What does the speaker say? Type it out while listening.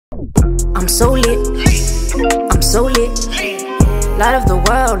I'm so lit. I'm so lit. Light of the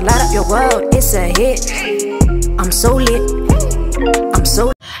world, light up your world. It's a hit. I'm so lit. I'm so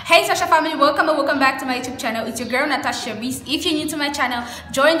lit. Hey Tasha family, welcome and welcome back to my YouTube channel. It's your girl Natasha Reese. If you're new to my channel,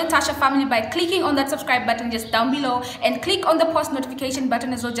 join the Tasha family by clicking on that subscribe button just down below and click on the post notification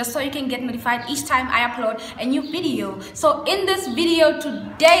button as well, just so you can get notified each time I upload a new video. So in this video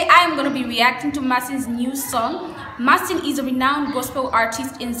today, I am going to be reacting to Massin's new song. Massin is a renowned gospel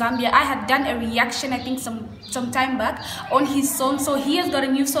artist in Zambia. I had done a reaction, I think some time back, on his song. So he has got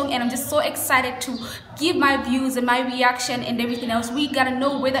a new song and I'm just so excited to give my views and my reaction and everything else. We gotta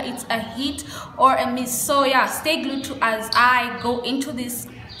know whether it's a hit or a miss. So yeah, stay glued to as I go into this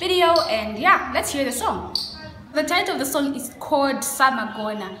video, and yeah, let's hear the song. The title of the song is called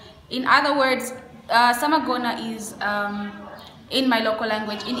Samagona. In other words, samagona is in my local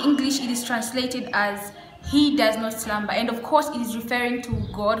language. In English it is translated as "He does not slumber," and of course it is referring to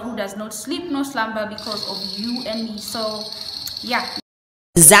God, who does not sleep nor slumber because of you and me. So yeah.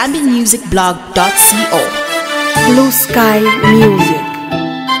 ZambianMusicBlog.co. Blue Sky Music.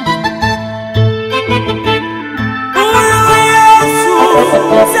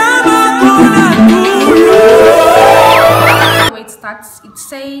 It starts, it's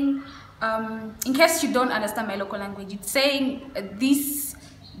saying, in case you don't understand my local language, it's saying this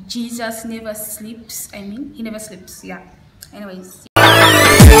Jesus never sleeps. I mean, he never sleeps. Yeah. Anyways.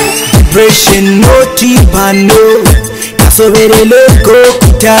 Depression no tipano kasobere loko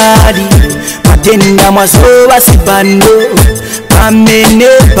kutali matenda masoba sibano pamene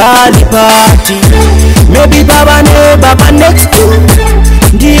pali party maybe baba next door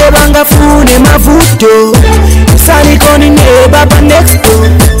ndiye bangafune mavuto sani koni ne baba next door.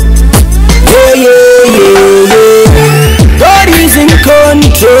 Yeah. God is in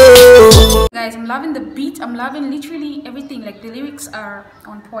control. Guys, I'm loving the beat. I'm loving literally everything. Like the lyrics are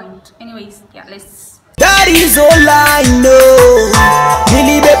on point. Anyways, yeah, let's. That is all I know.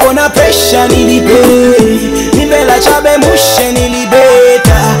 Nilibe pona pressure nilibe. Nivela chabe mushe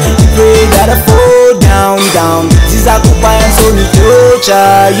nilibeta. Pray that I fall down. Ziza kupaya so ni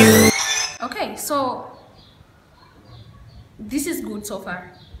torture you. Okay, so this is good so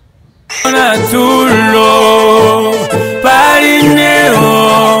far.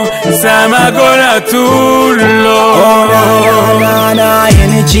 Samagona too low.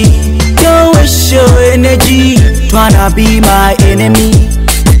 Energy, don't waste your energy. Tryna be my enemy.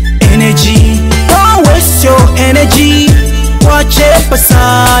 Energy, don't waste your energy. Watch it,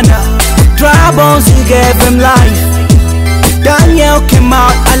 persona. Dry bones, you gave him life. Daniel came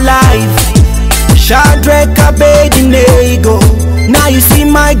out alive. Shadrach, Abednego. Now you see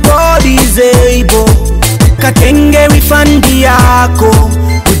my God is able. Katenge refandi yako.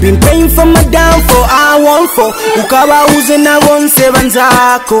 We've been praying for my downfall. I want for ukawa uze na wonse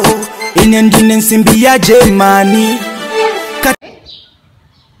banzako. Inendine nsimbi ya Germany.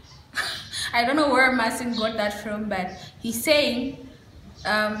 I don't know where Massin got that from, but he's saying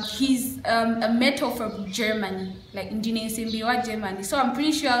he's a metal from Germany, like Indine nsimbi wa Germany. So I'm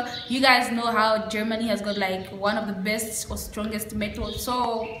pretty sure you guys know how Germany has got like one of the best or strongest metal.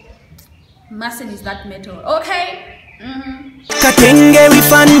 So Massin is that metal. Okay. Katenge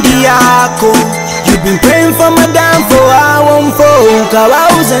refandi yako. You've been praying for my downfall. I won't fall.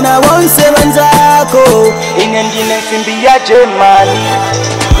 Kawauze na wonse banzako. Inendine nsimbi ya Germany.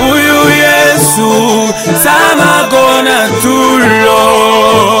 Uyu Yesu samagona tulo.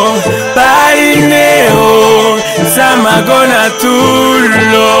 Baineo samagona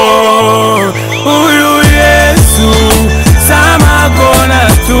tulo. Uyu Yesu samagona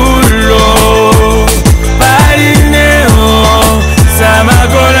tulo.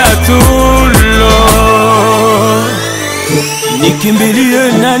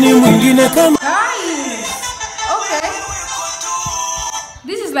 Nikimbilie nani mwingine kama. Okay.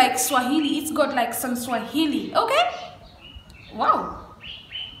 This is like Swahili. It's got like some Swahili. Okay. Wow.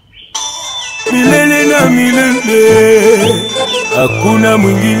 Milele na milele hakuna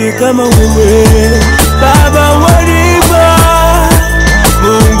mwingine kama wewe, Baba waliba,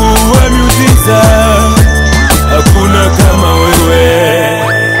 Mungu wa miujiza, hakuna kama wewe.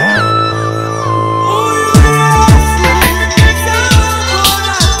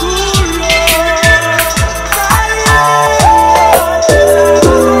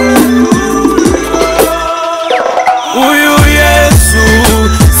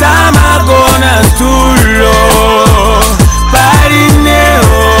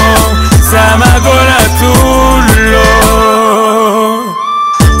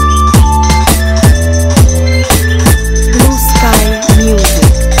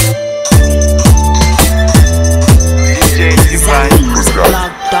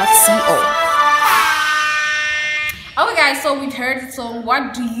 guys, so we've heard the song.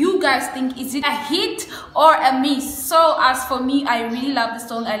 What do you guys think? Is it a hit or a miss? So as for me, I really love the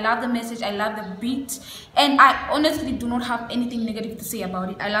song. I love the message, I love the beat, and I honestly do not have anything negative to say about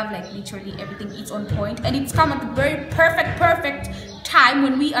it. I love like literally everything. It's on point, and it's come at the very perfect time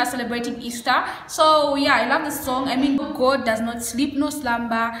when we are celebrating Easter. So yeah, I love the song. I mean, God does not sleep nor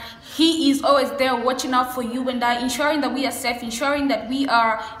slumber. He is always there watching out for you and I, ensuring that we are safe, ensuring that we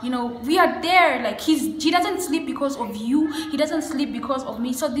are, you know, we are there. Like he doesn't sleep because of you, he doesn't sleep because of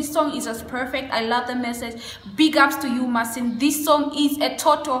me. So this song is just perfect. I love the message. Big ups to you, Massin. This song is a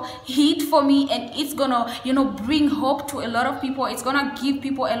total hit for me, and it's gonna, you know, bring hope to a lot of people. It's gonna give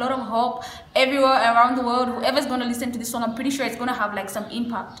people a lot of hope everywhere around the world. Whoever's gonna listen to this song, I'm pretty sure it's gonna have like some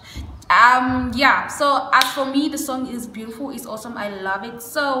impact. Yeah, so as for me, the song is beautiful, it's awesome, I love it.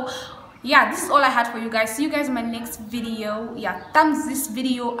 So yeah, this is all I had for you guys. See you guys in my next video. Yeah, thumbs this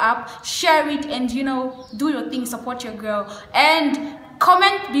video up, share it, and you know, do your thing, support your girl, and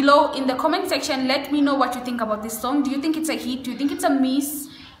comment below in the comment section. Let me know what you think about this song. Do you think it's a hit? Do you think it's a miss?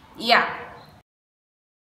 Yeah.